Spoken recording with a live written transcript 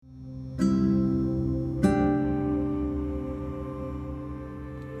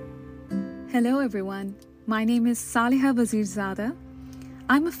Hello everyone, my name is Saliha Wazirzada.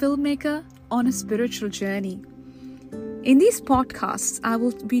 I'm a filmmaker on a spiritual journey. In these podcasts, I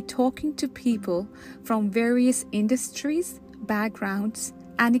will be talking to people from various industries, backgrounds,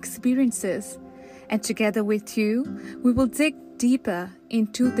 and experiences. And together with you, we will dig deeper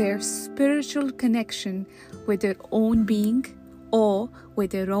into their spiritual connection with their own being or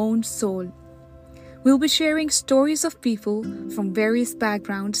with their own soul. We'll be sharing stories of people from various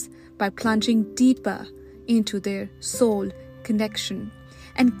backgrounds by plunging deeper into their soul connection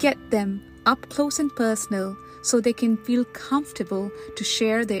and get them up close and personal so they can feel comfortable to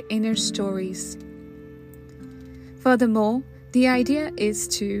share their inner stories. Furthermore, the idea is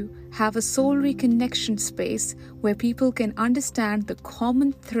to have a soul reconnection space where people can understand the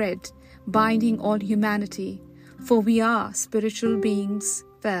common thread binding all humanity, for we are spiritual beings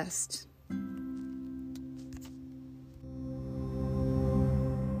first.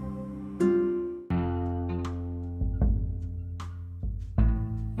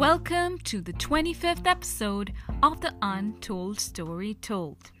 Welcome to the 25th episode of the Untold Story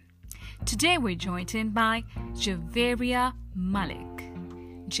Told. Today we're joined in by Javaria Malik.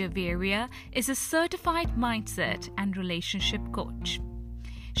 Javaria is a certified mindset and relationship coach.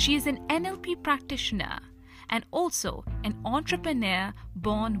 She is an NLP practitioner and also an entrepreneur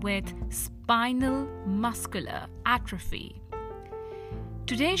born with spinal muscular atrophy.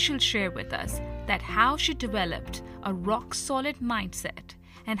 Today she'll share with us that how she developed a rock-solid mindset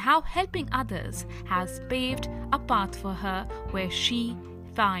and how helping others has paved a path for her where she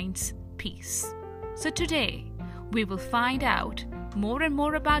finds peace. So today, we will find out more and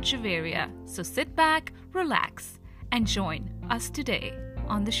more about Javaria. So sit back, relax, and join us today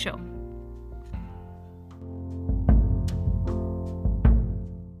on the show.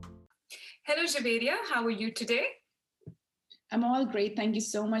 Hello, Javaria. How are you today? I'm all great. Thank you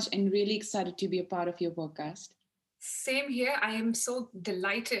so much, and really excited to be a part of your podcast. Same here. I am so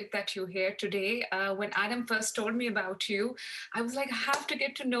delighted that you're here today. When Adam first told me about you, I was like, I have to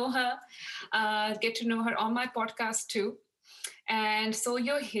get to know her on my podcast too. And so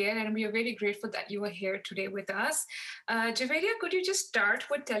you're here, and we are very grateful that you are here today with us. Javaria, could you just start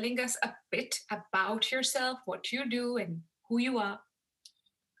with telling us a bit about yourself, what you do, and who you are?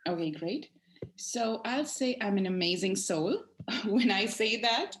 Okay, great. So I'll say I'm an amazing soul. When I say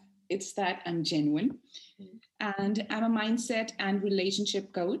that, it's that I'm genuine. And I'm a mindset and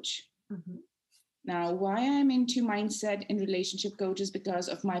relationship coach. Mm-hmm. Now, why I'm into mindset and relationship coach is because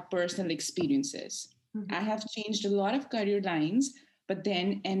of my personal experiences. Mm-hmm. I have changed a lot of career lines, but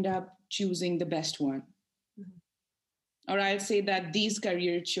then end up choosing the best one. Mm-hmm. Or I'll say that these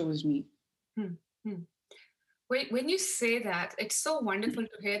careers chose me. Mm-hmm. Wait, when you say that, it's so wonderful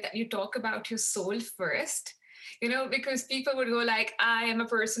to hear that you talk about your soul first. Because people would go like, I am a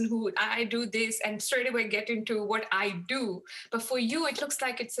person who I do this and straight away get into what I do. But for you, it looks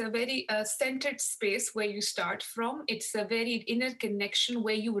like it's a very centered space where you start from. It's a very inner connection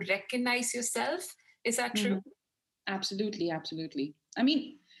where you recognize yourself. Is that true? Mm-hmm. Absolutely, absolutely. I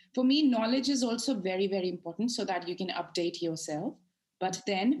mean, for me, knowledge is also very, very important so that you can update yourself. But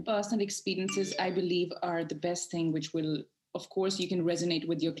then personal experiences, I believe, are the best thing, which will, of course, you can resonate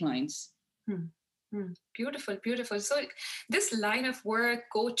with your clients. Beautiful, beautiful. So this line of work,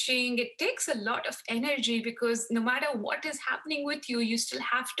 coaching, it takes a lot of energy because no matter what is happening with you, you still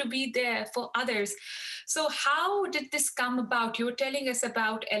have to be there for others. So how did this come about? You were telling us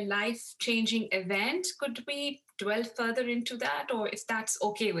about a life-changing event. Could we dwell further into that, or if that's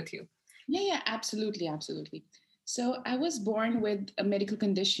okay with you? Yeah, absolutely, absolutely. So I was born with a medical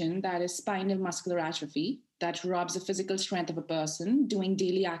condition that is spinal muscular atrophy that robs the physical strength of a person. Doing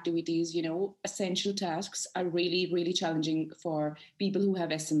daily activities, essential tasks are really, really challenging for people who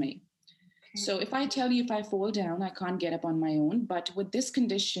have SMA. Okay. So if I tell you if I fall down, I can't get up on my own. But with this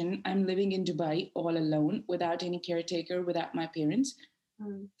condition, I'm living in Dubai all alone without any caretaker, without my parents.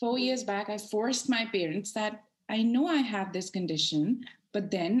 4 years back, I forced my parents that I know I have this condition, but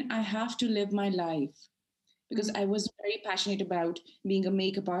then I have to live my life because I was very passionate about being a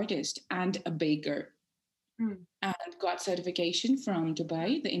makeup artist and a baker. And got certification from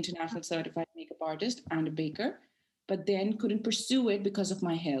Dubai, the International Certified Makeup Artist and a baker, but then couldn't pursue it because of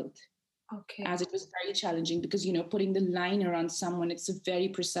my health. Okay. As it was very challenging because, putting the liner on someone, it's a very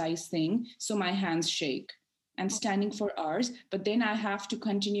precise thing. So my hands shake and standing for hours, but then I have to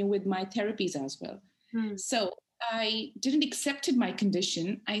continue with my therapies as well. So I didn't accept my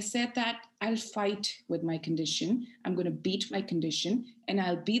condition. I said that I'll fight with my condition. I'm going to beat my condition and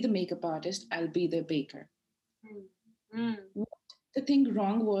I'll be the makeup artist. I'll be the baker. The thing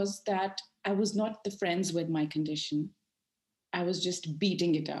wrong was that I was not the friends with my condition. I was just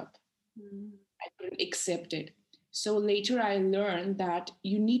beating it up. Mm. I couldn't accept it. So later I learned that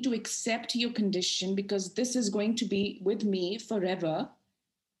you need to accept your condition because this is going to be with me forever.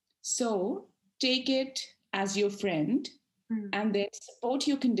 So take it as your friend Mm. and then support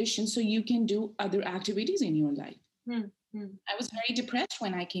your condition so you can do other activities in your life. Mm. Mm. I was very depressed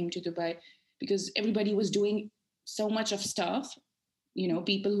when I came to Dubai because everybody was doing so much of stuff. You know,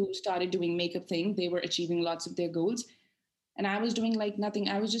 people who started doing makeup thing, they were achieving lots of their goals. And I was doing like nothing.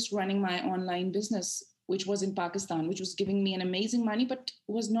 I was just running my online business, which was in Pakistan, which was giving me an amazing money, but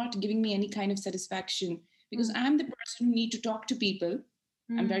was not giving me any kind of satisfaction because Mm. I'm the person who need to talk to people.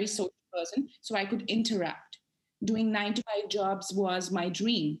 I'm Mm. very social person, so I could interact. Doing 9 to 5 jobs was my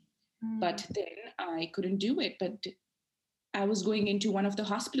dream, Mm. but then I couldn't do it. But I was going into one of the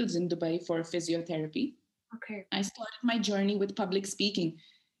hospitals in Dubai for physiotherapy. Okay. I started my journey with public speaking,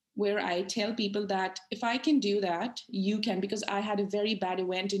 where I tell people that if I can do that, you can. Because I had a very bad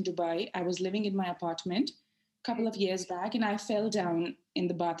event in Dubai. I was living in my apartment a couple Okay. of years back and I fell down in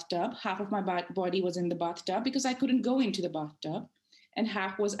the bathtub. Half of my body was in the bathtub because I couldn't go into the bathtub, and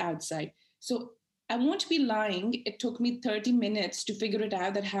half was outside. So I won't be lying. It took me 30 minutes to figure it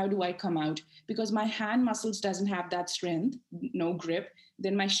out that how do I come out because my hand muscles doesn't have that strength, no grip.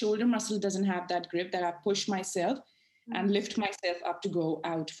 Then my shoulder muscle doesn't have that grip that I push myself and Mm. lift myself up to go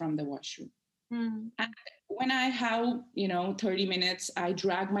out from the washroom. Mm. And when I have, 30 minutes, I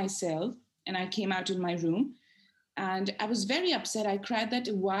drag myself and I came out in my room and I was very upset. I cried that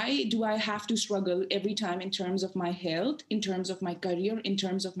why do I have to struggle every time in terms of my health, in terms of my career, in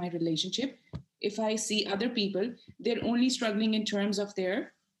terms of my relationship? If I see other people, they're only struggling in terms of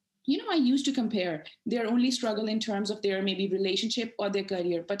their, I used to compare. They're only struggle in terms of their maybe relationship or their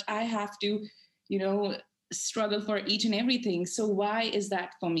career, but I have to, you know, struggle for each and everything. So why is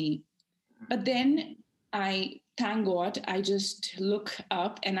that for me? But then I thank God, I just look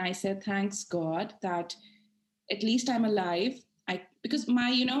up and I said, thanks God that at least I'm alive. Because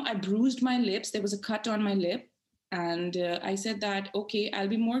I bruised my lips. There was a cut on my lip, and I said that okay, I'll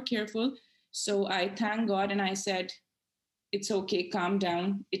be more careful. So I thank God, and I said, it's okay, calm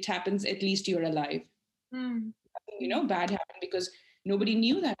down. It happens. At least you're alive. Mm. Bad happened because nobody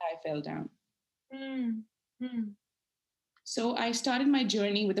knew that I fell down. Mm. Mm. So I started my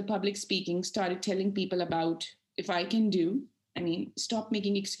journey with the public speaking. Started telling people about if I can do. I mean, stop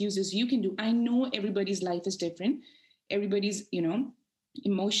making excuses. You can do. I know everybody's life is different. Everybody's,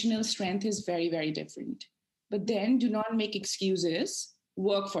 emotional strength is very, very different. But then do not make excuses.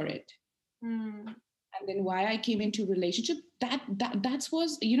 Work for it. Mm. And then why I came into relationship, that's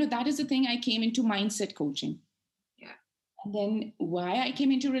was, that is the thing I came into mindset coaching. Yeah. And then why I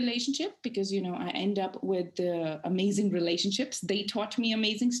came into relationship, because I end up with amazing relationships. They taught me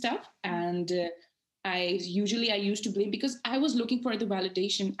amazing stuff. And I used to blame because I was looking for the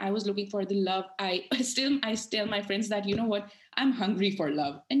validation. I was looking for the love. I tell my friends that, you know what, I'm hungry for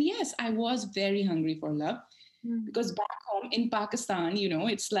love. And yes, I was very hungry for love, Mm. because back home in Pakistan,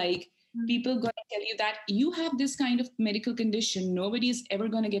 it's like Mm. people going to tell you that you have this kind of medical condition. Nobody is ever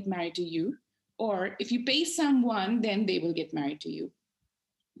going to get married to you. Or if you pay someone, then they will get married to you.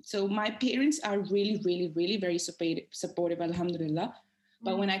 So my parents are really, really, really very supportive, alhamdulillah.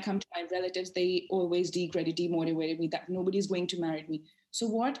 But Mm. when I come to my relatives, they always demotivated me that nobody's going to marry me. So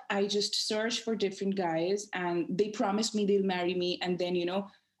what? I just searched for different guys and they promised me they'll marry me. And then,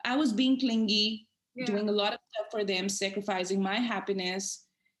 I was being clingy, Yeah. doing a lot of stuff for them, sacrificing my happiness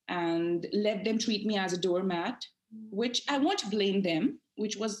and let them treat me as a doormat, Mm. which I won't blame them,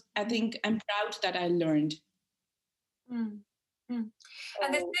 which was, I think I'm proud that I learned. Mm. Mm.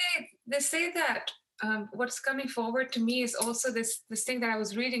 And So, they say that what's coming forward to me is also this thing that I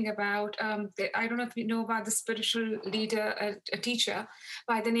was reading about. I don't know if you know about the spiritual leader, a teacher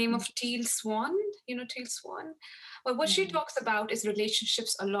by the name of Teal Swan. You know Teal Swan. Well, what she yeah. talks about is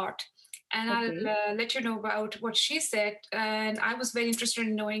relationships a lot. And I'll Okay. let you know about what she said. And I was very interested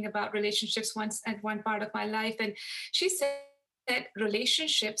in knowing about relationships once at one part of my life. And she said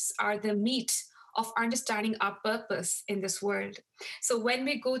relationships are the meat of understanding our purpose in this world. So when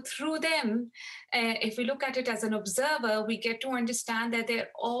we go through them, if we look at it as an observer, we get to understand that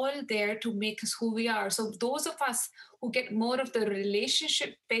they're all there to make us who we are. So those of us who get more of the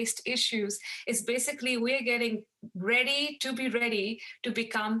relationship based issues is basically we're getting ready to be ready to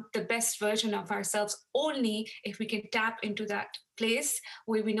become the best version of ourselves only if we can tap into that place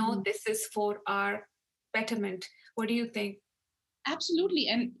where we know Mhm. this is for our betterment. What do you think? Absolutely.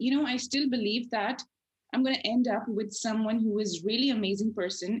 And, I still believe that I'm going to end up with someone who is really amazing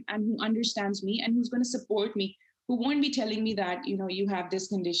person and who understands me and who's going to support me, who won't be telling me that, you have this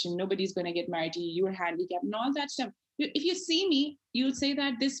condition, nobody's going to get married to you, you're handicapped, and all that stuff. If you see me, you'll say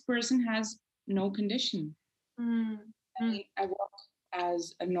that this person has no condition. Mm. I walk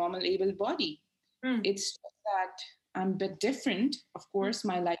as a normal able body. Mm. It's just that I'm a bit different. Of course,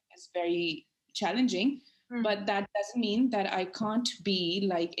 my life is very challenging, but that doesn't mean that I can't be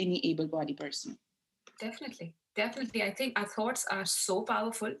like any able bodied person. Definitely. Definitely. I think our thoughts are so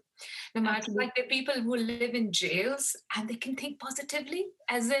powerful. No matter Absolutely. like the people who live in jails and they can think positively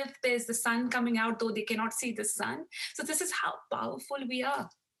as if there's the sun coming out, though they cannot see the sun. So this is how powerful we are.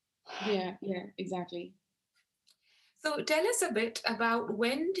 Yeah, exactly. So tell us a bit about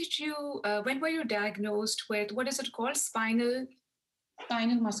when were you diagnosed with, what is it called? Spinal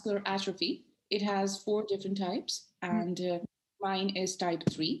muscular atrophy. It has 4 different types, and mine is type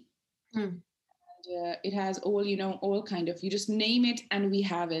 3. Mm. It has all kind of, you just name it and we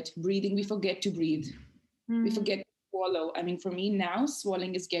have it. Breathing, we forget to breathe. We forget to swallow. I mean, for me now,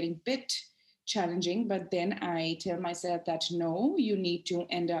 swallowing is getting a bit challenging, but then I tell myself that no, you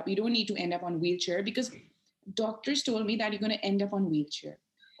don't need to end up on wheelchair, because doctors told me that you're going to end up on wheelchair.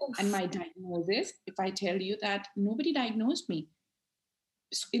 Oof. And my diagnosis, if I tell you that nobody diagnosed me.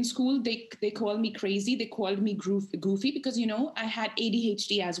 In school, they called me crazy. They called me goofy because, I had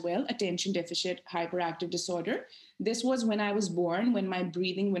ADHD as well, attention deficit hyperactive disorder. This was when I was born, when my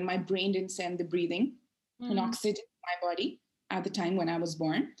brain didn't send the breathing and oxygen to my body at the time when I was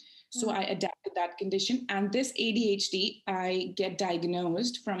born. So I adapted that condition. And this ADHD, I get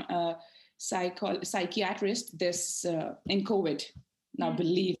diagnosed from a psychiatrist in COVID. Now,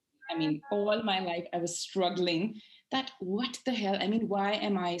 believe, I mean, all my life I was struggling that what the hell, I mean, why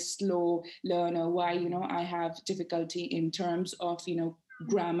am I slow learner? Why, I have difficulty in terms of,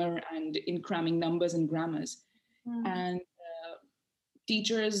 grammar and in cramming numbers and grammars. And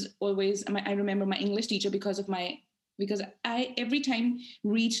teachers always, I remember my English teacher, because I every time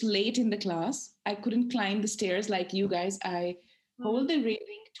reached late in the class, I couldn't climb the stairs like you guys. I hold the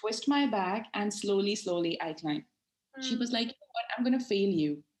railing, twist my back, and slowly I climb. She was like, you know what, I'm going to fail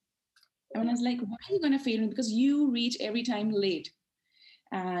you. And I was like, why are you going to fail me? Because you reach every time late.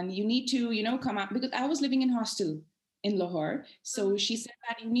 And you need to, come up. Because I was living in hostel in Lahore. So she said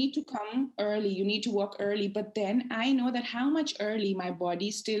that you need to come early. You need to walk early. But then I know that how much early my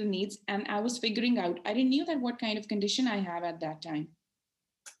body still needs. And I was figuring out, I didn't know that what kind of condition I have at that time.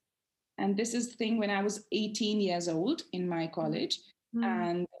 And this is the thing when I was 18 years old in my college.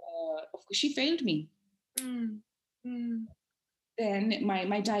 And of course, she failed me. Then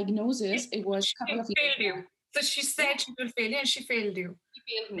my diagnosis, it was a couple of years you. So she said she will fail you and she failed you. She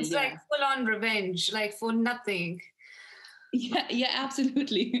failed me, it's like full on revenge, like for nothing. Yeah,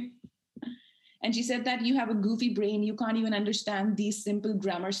 absolutely. And she said that you have a goofy brain. You can't even understand these simple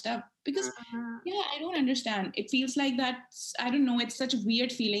grammar stuff. Because, I don't understand. It feels like that, I don't know, it's such a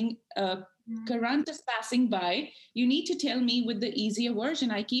weird feeling. Current is passing by. You need to tell me with the easier version.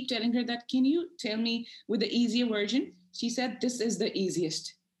 I keep telling her that, can you tell me with the easier version? She said, this is the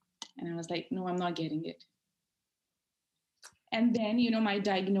easiest. And I was like, no, I'm not getting it. And then, my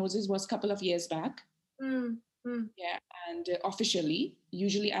diagnosis was a couple of years back. Yeah, and officially,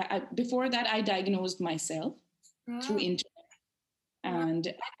 usually, I before that, I diagnosed myself through internet. And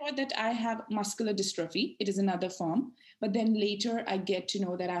I thought that I have muscular dystrophy. It is another form. But then later, I get to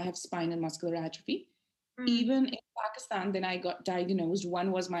know that I have spinal muscular atrophy. Even in Pakistan, then I got diagnosed.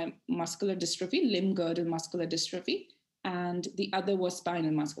 One was my muscular dystrophy, limb girdle muscular dystrophy, and the other was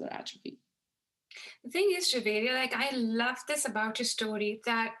spinal muscular atrophy. The thing is, Javaria, like I love this about your story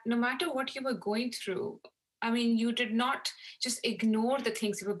that no matter what you were going through, I mean, you did not just ignore the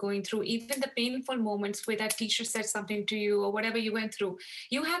things you were going through, even the painful moments where that teacher said something to you or whatever you went through.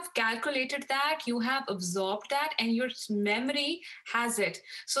 You have calculated that, you have absorbed that, and your memory has it.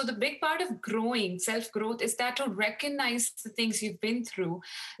 So the big part of growing, self-growth, is that to recognize the things you've been through,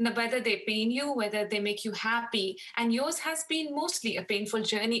 whether they pain you, whether they make you happy. And yours has been mostly a painful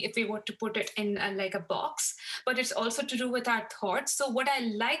journey, if we were to put it in like a box, but it's also to do with our thoughts. So what I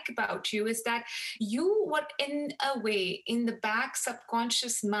like about you is that you were in a way in the back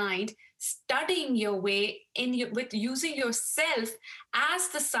subconscious mind studying your way with using yourself as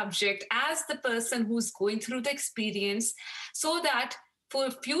the subject, as the person who's going through the experience, so that for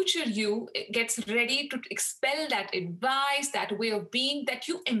future you gets ready to expel that advice, that way of being that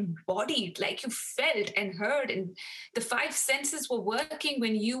you embodied, like you felt and heard, and the 5 senses were working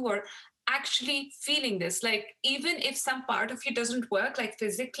when you were actually feeling this. Like even if some part of you doesn't work, like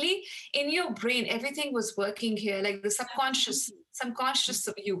physically, in your brain everything was working here, like the subconscious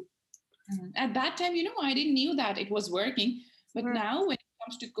of you. At that time, I didn't knew that it was working. But now when it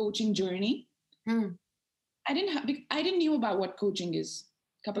comes to coaching journey, I didn't knew about what coaching is.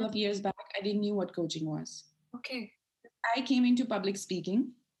 A couple of years back, I didn't knew what coaching was. Okay. I came into public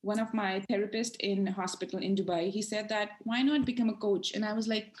speaking. One of my therapists in hospital in Dubai, he said that why not become a coach? And I was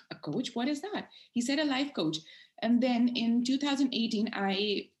like, a coach? What is that? He said a life coach. And then in 2018,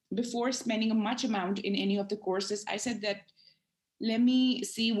 before spending a much amount in any of the courses, I said that let me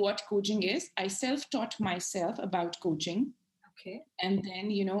see what coaching is. I self-taught myself about coaching. Okay. And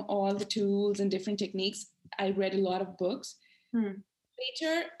then, all the tools and different techniques. I read a lot of books. Hmm.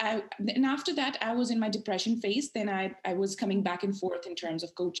 Later, and after that, I was in my depression phase. Then I was coming back and forth in terms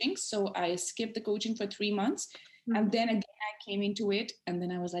of coaching. So I skipped the coaching for 3 months. And then again, I came into it. And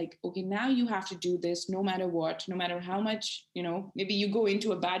then I was like, okay, now you have to do this no matter what, no matter how much, maybe you go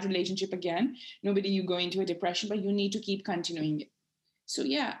into a bad relationship again, nobody you go into a depression, but you need to keep continuing it. So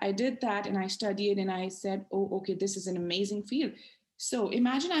yeah, I did that and I studied and I said, oh, okay, this is an amazing field. So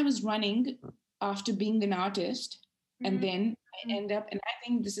imagine I was running after being an artist and then I end up, and I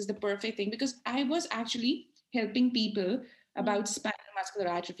think this is the perfect thing because I was actually helping people about spinal muscular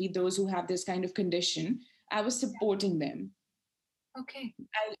atrophy, those who have this kind of condition. I was supporting them. Okay.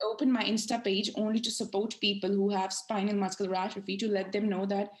 I opened my Insta page only to support people who have spinal muscular atrophy to let them know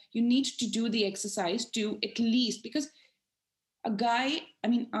that you need to do the exercise to at least, because a guy, I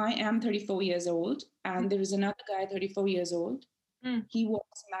mean, I am 34 years old, and there is another guy, 34 years old. He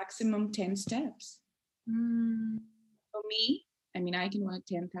walks maximum 10 steps. For me, I mean, I can walk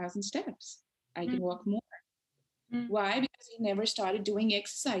 10,000 steps. I can walk more. Why? Because he never started doing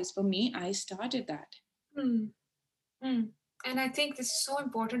exercise. For me, I started that. And I think this is so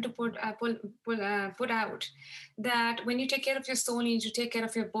important to put out that when you take care of your soul, you need to take care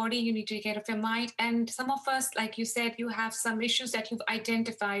of your body, you need to take care of your mind. And some of us, like you said, you have some issues that you've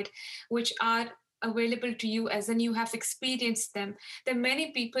identified, which are available to you as in you have experienced them. There are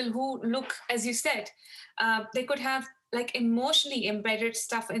many people who look, as you said, they could have like emotionally embedded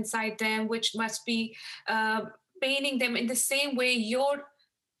stuff inside them, which must be paining them in the same way you're,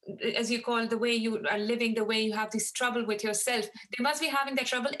 as you call, the way you are living, the way you have this trouble with yourself, they must be having that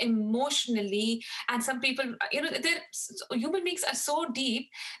trouble emotionally. And some people, human beings are so deep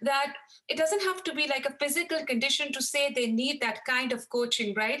that it doesn't have to be like a physical condition to say they need that kind of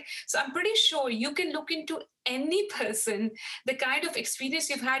coaching, right? So I'm pretty sure you can look into any person, the kind of experience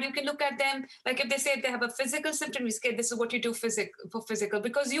you've had, you can look at them. Like if they say they have a physical symptom, you say this is what you do for physical,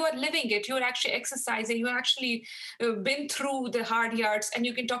 because you are living it, you're actually exercising, you actually been through the hard yards, and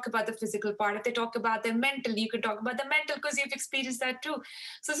you can talk about the physical part. If they talk about the mental, you can talk about the mental because you've experienced that too.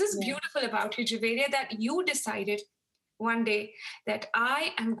 So this is beautiful about you, Javaria, that you decided one day that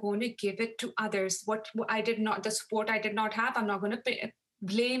I am going to give it to others. What I did not, the support I did not have, I'm not going to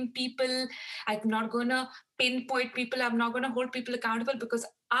blame people. I'm not going to pinpoint people. I'm not going to hold people accountable because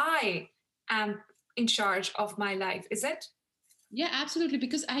I am in charge of my life. Is it? Yeah, absolutely.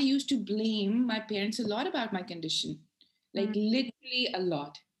 Because I used to blame my parents a lot about my condition, like literally a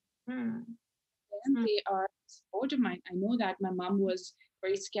lot. And they are support of mine. I know that my mom was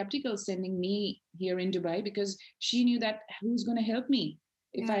very skeptical sending me here in Dubai because she knew that who's going to help me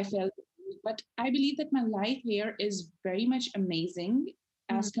if I felt. But I believe that my life here is very much amazing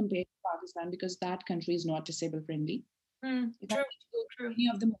as compared to Pakistan because that country is not disabled friendly. If I need to go to any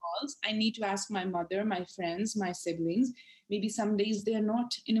of the malls, I need to ask my mother, my friends, my siblings. Maybe some days they're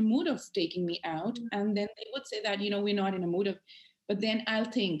not in a mood of taking me out. And then they would say that, we're not in a mood of, but then I'll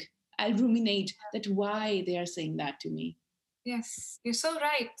ruminate that why they are saying that to me. Yes, you're so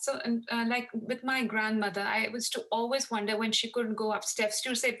right. So, like with my grandmother, I was to always wonder when she couldn't go up steps. She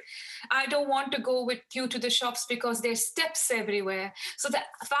would say, "I don't want to go with you to the shops because there's steps everywhere." So the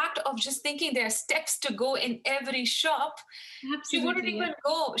fact of just thinking there are steps to go in every shop, she wouldn't even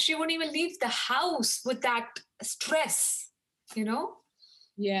go. She wouldn't even leave the house with that stress.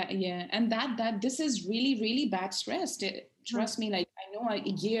 Yeah, and that this is really really bad stress. Trust me, like I know a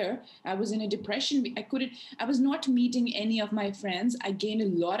year I was in a depression. I was not meeting any of my friends. I gained a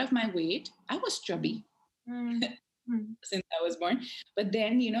lot of my weight. I was chubby since I was born. But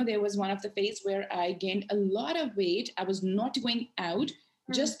then, there was one of the phase where I gained a lot of weight. I was not going out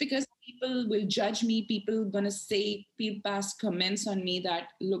just because people will judge me. People gonna say, people pass comments on me that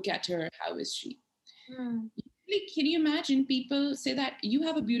look at her, how is she? Like, can you imagine people say that you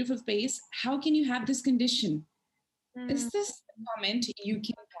have a beautiful face? How can you have this condition? Is this a comment you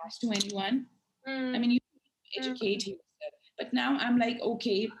can pass to anyone? I mean, you educate yourself. But now I'm like,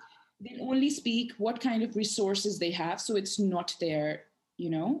 okay, they only speak what kind of resources they have. So it's not there,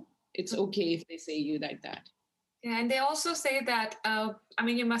 it's okay if they say you like that. Yeah, and they also say that, I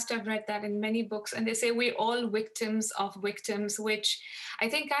mean, you must have read that in many books, and they say we're all victims of victims, which I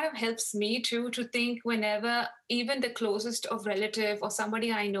think kind of helps me too to think whenever even the closest of relative or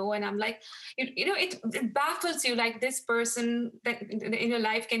somebody I know, and I'm like, it baffles you like this person that in your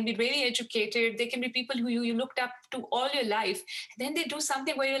life can be really educated. They can be people who you looked up to all your life. Then they do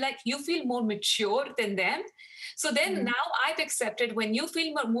something where you're like, you feel more mature than them. So then now I've accepted when you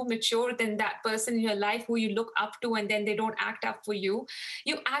feel more mature than that person in your life who you look up to and then they don't act up for you,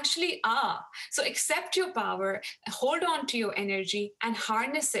 you actually are. So accept your power, hold on to your energy and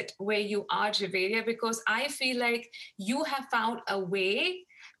harness it where you are, Javaria, because I feel like you have found a way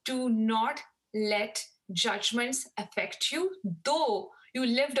to not let judgments affect you, though you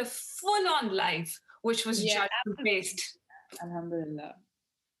lived a full on life which was Yeah, judgment absolutely. based. Alhamdulillah.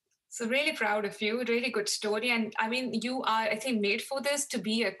 So really proud of you. Really good story. And I mean, you are, I think, made for this to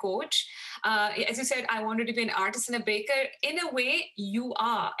be a coach. As you said, I wanted to be an artist and a baker. In a way, you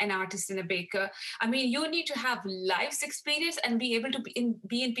are an artist and a baker. I mean, you need to have life's experience and be able to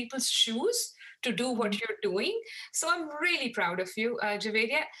be in people's shoes to do what you're doing. So I'm really proud of you,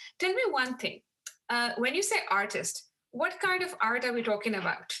 Javeria. Tell me one thing. When you say artist, what kind of art are we talking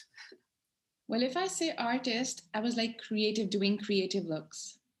about? Well, if I say artist, I was like creative, doing creative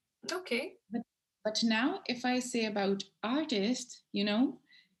looks. Okay. But, but now, if I say about artist,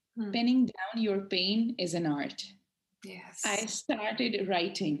 Hmm. penning down your pain is an art. I Yes. started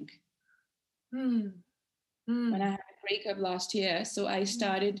writing Hmm. when Hmm. I had a breakup last year. So I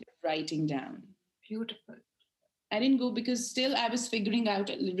started writing down. Beautiful. I didn't go because still I was figuring out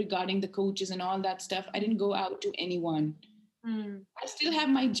regarding the coaches and all that stuff. I didn't go out to anyone. Hmm. I still have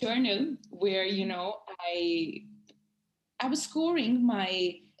my journal where, I was scoring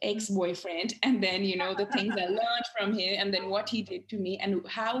my ex-boyfriend and then, the things I learned from him and then what he did to me and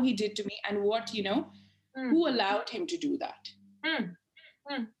how he did to me and what, Hmm. who allowed him to do that. Hmm.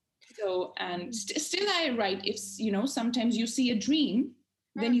 Hmm. So and still I write if sometimes you see a dream,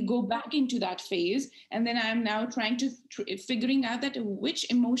 then Hmm. you go back into that phase and then I'm now trying to figuring out that which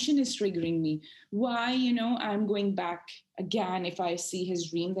emotion is triggering me, why I'm going back again. If I see his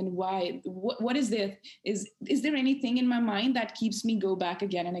dream, then why, what is there, is there anything in my mind that keeps me go back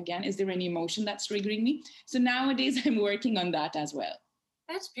again and again? Is there any emotion that's triggering me? So nowadays I'm working on that as well.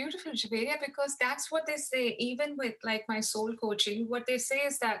 That's beautiful, Javeria, because that's what they say. Even with like my soul coaching, what they say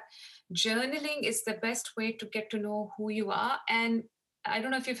is that journaling is the best way to get to know who you are. And I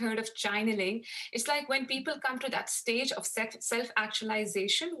don't know if you've heard of channeling. It's like when people come to that stage of self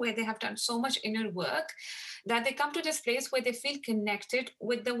actualization where they have done so much inner work that they come to this place where they feel connected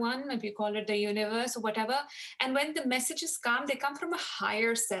with the one, if you call it the universe or whatever. And when the messages come, they come from a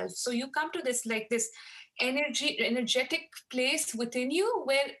higher self. So you come to this like this energetic place within you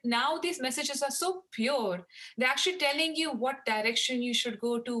where now these messages are so pure. They're actually telling you what direction you should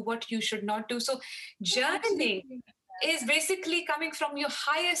go to, what you should not do. So journaling Absolutely. is basically coming from your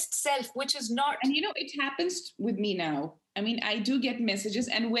highest self, which is not. And it happens with me now. I mean, I do get messages,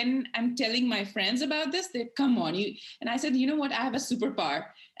 and when I'm telling my friends about this, they come on you. And I said, you know what? I have a superpower,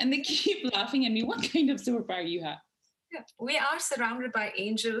 and they keep laughing at me. What kind of superpower you have? Yeah, we are surrounded by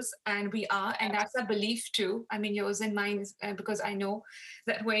angels, and we are, and that's a belief too. I mean, yours and mine, is, because I know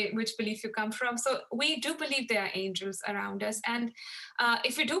that way which belief you come from. So we do believe there are angels around us, and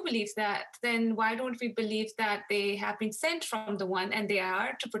if we do believe that, then why don't we believe that they have been sent from the one, and they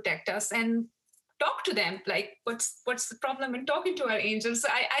are to protect us and talk to them, like what's the problem in talking to our angels? So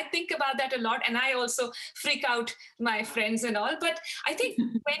I think about that a lot, and I also freak out my friends and all. But I think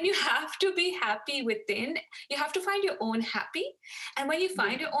when you have to be happy within, you have to find your own happy, and when you Yeah.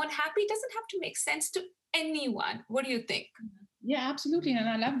 find your own happy, it doesn't have to make sense to anyone. What do you think? Yeah, absolutely. And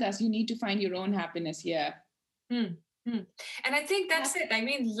I love that. You need to find your own happiness. Yeah. Hmm. Hmm. And I think that's it. I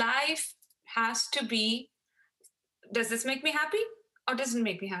mean, life has to be, does this make me happy or doesn't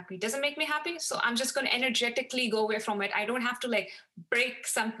make me happy? Doesn't make me happy, so I'm just going to energetically go away from it. I don't have to like break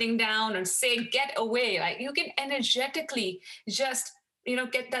something down and say get away. Like you can energetically just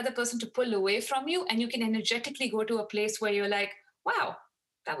get the other person to pull away from you, and you can energetically go to a place where you're like, wow,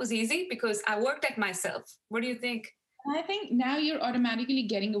 that was easy because I worked at myself. What do you think? And I think now you're automatically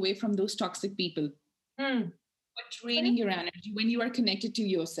getting away from those toxic people Hmm. who are draining your energy when you are connected to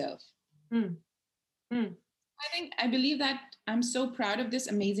yourself. Hmm. Hmm. I believe that I'm so proud of this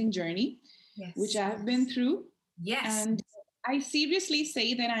amazing journey which Yes. I've been through. Yes. And I seriously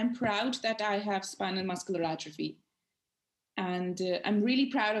say that I'm proud that I have spinal muscular atrophy. And I'm really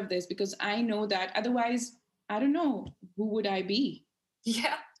proud of this because I know that otherwise, I don't know, who would I be?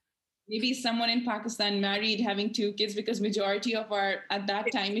 Yeah. maybe someone in Pakistan married, having two kids, because majority of our at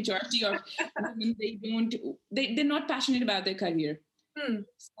that time, majority of women, they're not passionate about their career. Hmm.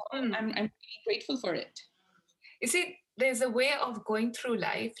 So Hmm. I'm really grateful for it. You see, there's a way of going through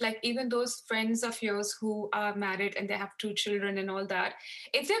life, like even those friends of yours who are married and they have two children and all that,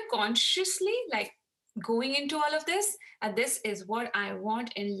 if they're consciously like going into all of this, and this is what I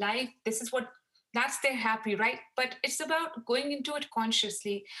want in life, this is what that's their happy, right? But it's about going into it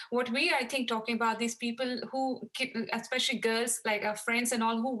consciously. What we, I think, talking about these people who, especially girls, like our friends and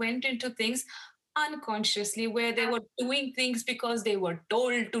all, who went into things unconsciously, where they were doing things because they were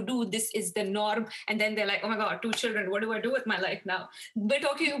told to do, this is the norm, and then they're like, oh my god, two children, what do I do with my life now? We're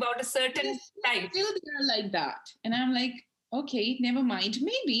talking about a certain type. Still they're like that, and I'm like, okay, never mind.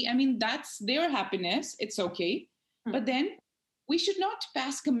 Maybe, I mean, that's their happiness. It's okay, but then we should not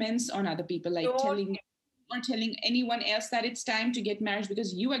pass comments on other people, like So telling anyone else that it's time to get married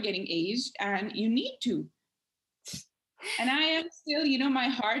because you are getting aged and you need to. And I am still, my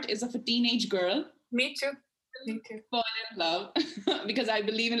heart is of a teenage girl. me too. Me too. Fall in love because I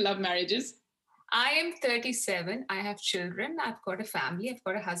believe in love marriages. I am 37. I have children. I've got a family. I've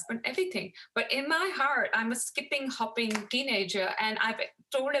got a husband, everything. But in my heart, I'm a skipping, hopping teenager. And I've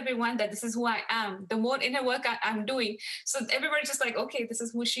told everyone that this is who I am. The more inner work I'm doing. So everybody's just like, okay, this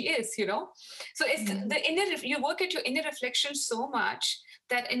is who she is, you know? So it's the inner, you work at your inner reflection so much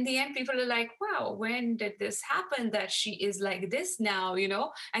that in the end, people are like, wow, when did this happen that she is like this now, you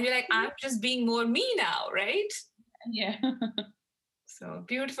know? And you're like, I'm just being more me now, right? Yeah. So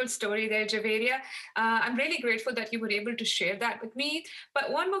beautiful story there, Javaria. I'm really grateful that you were able to share that with me.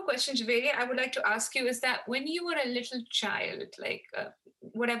 But one more question, Javaria, I would like to ask you is that when you were a little child, like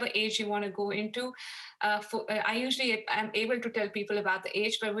whatever age you want to go into, I usually am able to tell people about the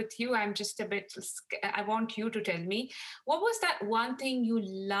age, but with you, I'm just a bit. I want you to tell me what was that one thing you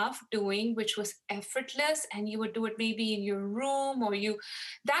loved doing, which was effortless, and you would do it maybe in your room, or you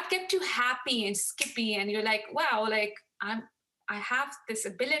that kept you happy and skippy, and you're like, wow, like I have this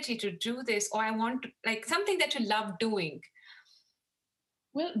ability to do this, or I want to, like something that you love doing.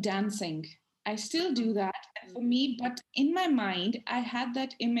 Well, dancing. I still do that. And for me, but in my mind, I had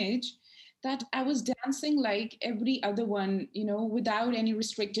that image that I was dancing like every other one, without any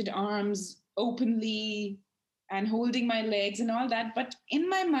restricted arms, openly, and holding my legs and all that. But in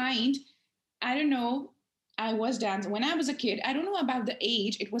my mind, I don't know, I was dancing. When I was a kid, I don't know about the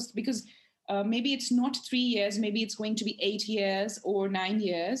age. It was because maybe it's not 3 years, maybe it's going to be 8 years or 9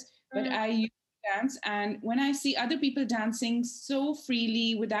 years. But I used to dance, and when I see other people dancing so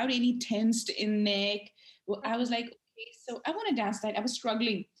freely without any tensed in neck, well, I was like, okay, so I want to dance that. I was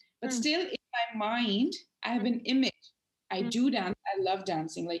struggling, but still in my mind, I have an image. I do dance. I love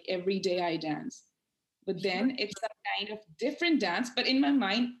dancing. Like every day I dance. But then it's a kind of different dance. But in my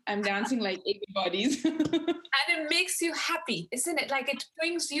mind, I'm dancing like everybody's. And it makes you happy, isn't it? Like it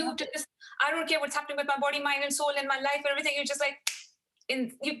brings you to this. I don't care what's happening with my body, mind, and soul, and my life, everything. You're just like,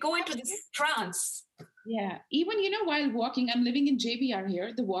 you go into this trance. Yeah. Even, while walking, I'm living in JBR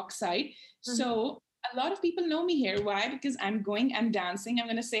here, the walk side. So a lot of people know me here. Why? Because I'm dancing. I'm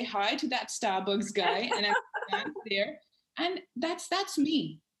going to say hi to that Starbucks guy and I'm there. And that's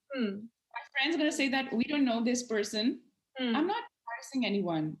me. My friends are going to say that we don't know this person. I'm not embarrassing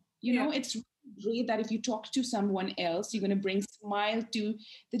anyone. It's really great that if you talk to someone else, you're going to bring smile to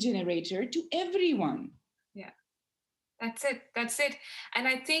the generator, to everyone. Yeah. That's it. That's it. And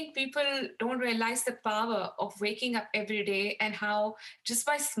I think people don't realize the power of waking up every day and how just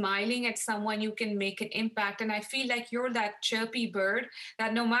by smiling at someone, you can make an impact. And I feel like you're that chirpy bird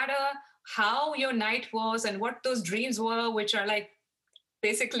that no matter how your night was and what those dreams were, which are like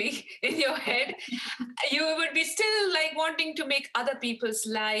basically in your head, you would be still like wanting to make other people's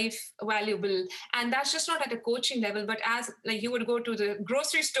life valuable. And that's just not at a coaching level, but as like you would go to the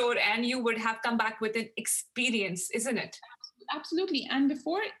grocery store and you would have come back with an experience, isn't it? Absolutely. And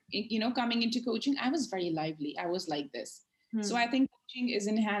before, coming into coaching, I was very lively. I was like this. So I think coaching is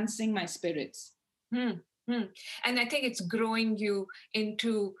enhancing my spirits. And I think it's growing you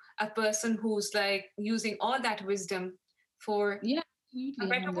into a person who's like using all that wisdom for a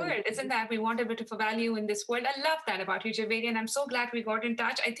better world, isn't that? We want a bit of a value in this world. I love that about you, Javedi, and I'm so glad we got in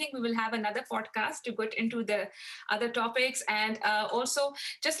touch. I think we will have another podcast to get into the other topics, and also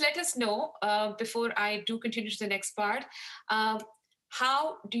just let us know before I do continue to the next part.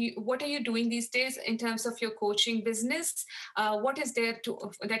 What are you doing these days in terms of your coaching business? What is there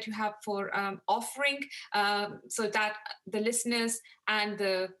that you have for offering so that the listeners and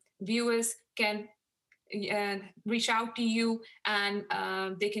the viewers can reach out to you and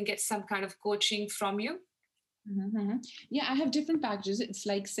they can get some kind of coaching from you? Mm-hmm. Yeah, I have different packages. It's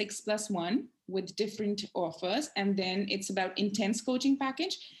like 6+1 with different offers. And then it's about intense coaching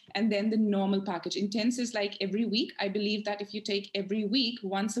package. And then the normal package. Intense is like every week. I believe that if you take every week,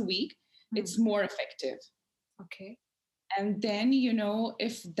 once a week, it's more effective. Okay. And then,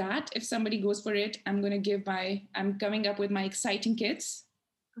 if somebody goes for it, I'm coming up with my exciting kits,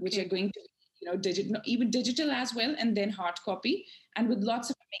 which are going to be, even digital as well, and then hard copy, and with lots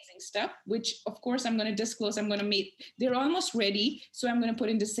of amazing stuff, which of course I'm going to disclose. I'm going to make, they're almost ready. So I'm going to put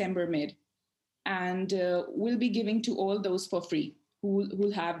in December mid, and we'll be giving to all those for free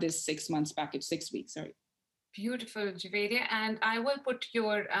who'll have this 6 months package, 6 weeks, sorry. Beautiful, Javaria. And I will put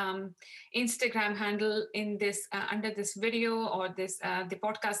your Instagram handle in this under this video, or this the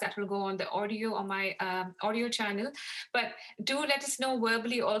podcast that will go on the audio on my audio channel. But do let us know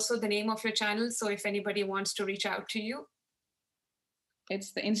verbally also the name of your channel. So if anybody wants to reach out to you.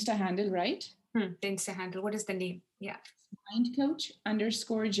 It's the Insta handle, right? The Insta handle. What is the name? Yeah.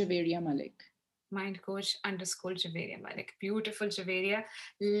 Mind_Javaria Malik. Mind_Javaria Malik. Beautiful, Javaria.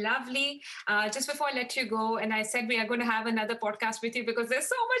 Lovely. Just before I let you go, and I said we are going to have another podcast with you because there's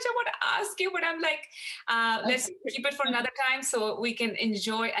so much I want to ask you, but I'm like, let's keep it for another time so we can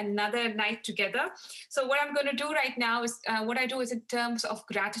enjoy another night together. So what I'm going to do right now is what I do is in terms of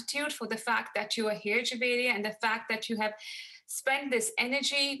gratitude for the fact that you are here, Javaria, and the fact that you have spent this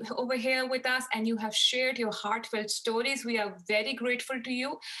energy over here with us and you have shared your heartfelt stories. We are very grateful to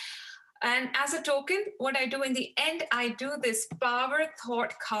you. And as a token, what I do in the end, I do this power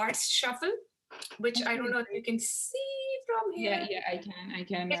thought cards shuffle, which I don't know if you can see from here. Yeah, I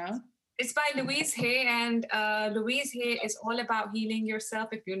can now. It's by Louise Hay, and Louise Hay is all about healing yourself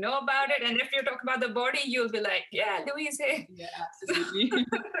if you know about it. And if you talk about the body, you'll be like, yeah, Louise Hay. Yeah, absolutely.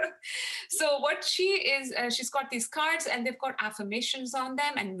 So what she is, she's got these cards and they've got affirmations on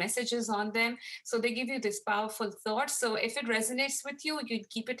them and messages on them. So they give you this powerful thought. So if it resonates with you, you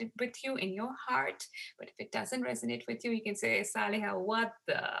keep it with you in your heart. But if it doesn't resonate with you, you can say, Saliha, what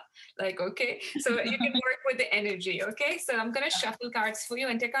the? Like, okay. So you can work with the energy, okay? So I'm going to shuffle cards for you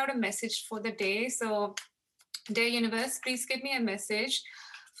and take out a message for the day. So, dear universe, please give me a message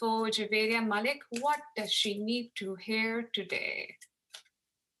for Javaria Malik. What does she need to hear today?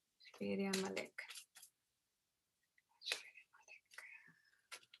 Javaria Malik.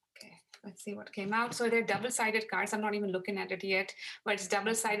 Okay, let's see what came out. So they're double-sided cards. I'm not even looking at it yet, but it's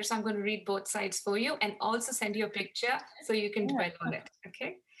double-sided. So I'm going to read both sides for you and also send you a picture so you can dwell on it.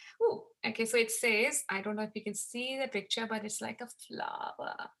 Okay. Ooh, okay. So it says, I don't know if you can see the picture, but it's like a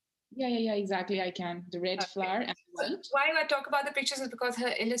flower. Yeah, exactly. I can. The red flower and white. So why I talk about the pictures is because her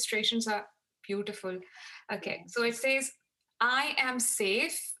illustrations are beautiful. Okay, so it says, I am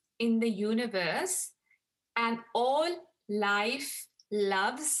safe in the universe and all life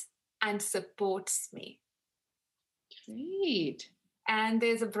loves and supports me. Great. And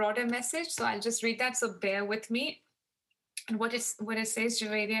there's a broader message, so I'll just read that, so bear with me. And what it says,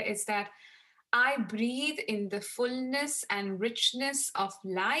 Javaria, is that I breathe in the fullness and richness of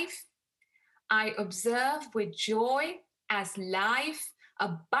life. I observe with joy as life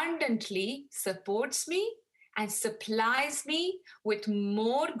abundantly supports me and supplies me with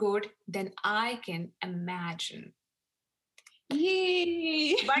more good than I can imagine.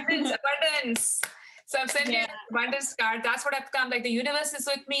 Yay! Abundance. So I'm sending you an abundance card. That's what I've come. Like, the universe is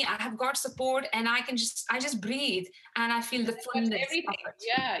with me. I have got support, and I just breathe, and I feel the fullness of it.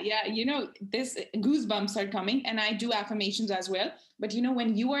 Yeah. This goosebumps are coming, and I do affirmations as well. But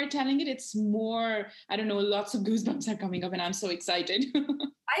when you are telling it, it's more, I don't know, lots of goosebumps are coming up, and I'm so excited.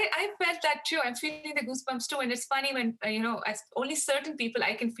 I felt that too. I'm feeling the goosebumps too. And it's funny when, as only certain people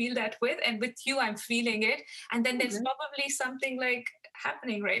I can feel that with. And with you, I'm feeling it. And then there's probably something like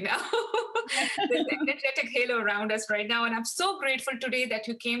happening right now. There's an energetic halo around us right now. And I'm so grateful today that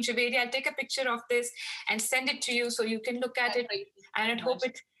you came, Javaria. I'll take a picture of this and send it to you so you can look at it. And I hope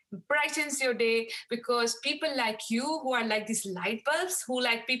it brightens your day, because people like you who are like these light bulbs who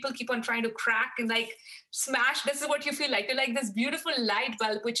like people keep on trying to crack and like smash, this is what you feel like. You're like this beautiful light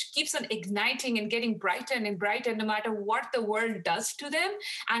bulb which keeps on igniting and getting brighter and brighter no matter what the world does to them,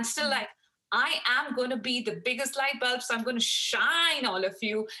 and still like, I am going to be the biggest light bulb, so I'm going to shine all of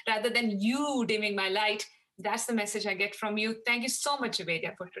you rather than you dimming my light. That's the message I get from you. Thank you so much,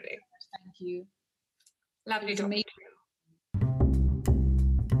 Javaria, for today. Thank you. Lovely to meet you.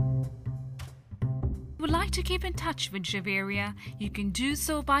 Would like to keep in touch with Javaria, you can do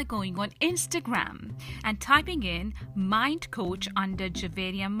so by going on Instagram and typing in Mind Coach under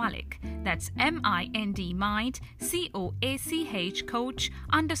Javaria Malik. That's MIND Mind COACH Coach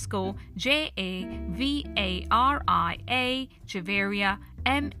 _ JAVARIA Javaria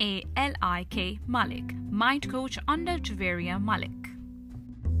Malik, Malik, Mind Coach under Javaria Malik.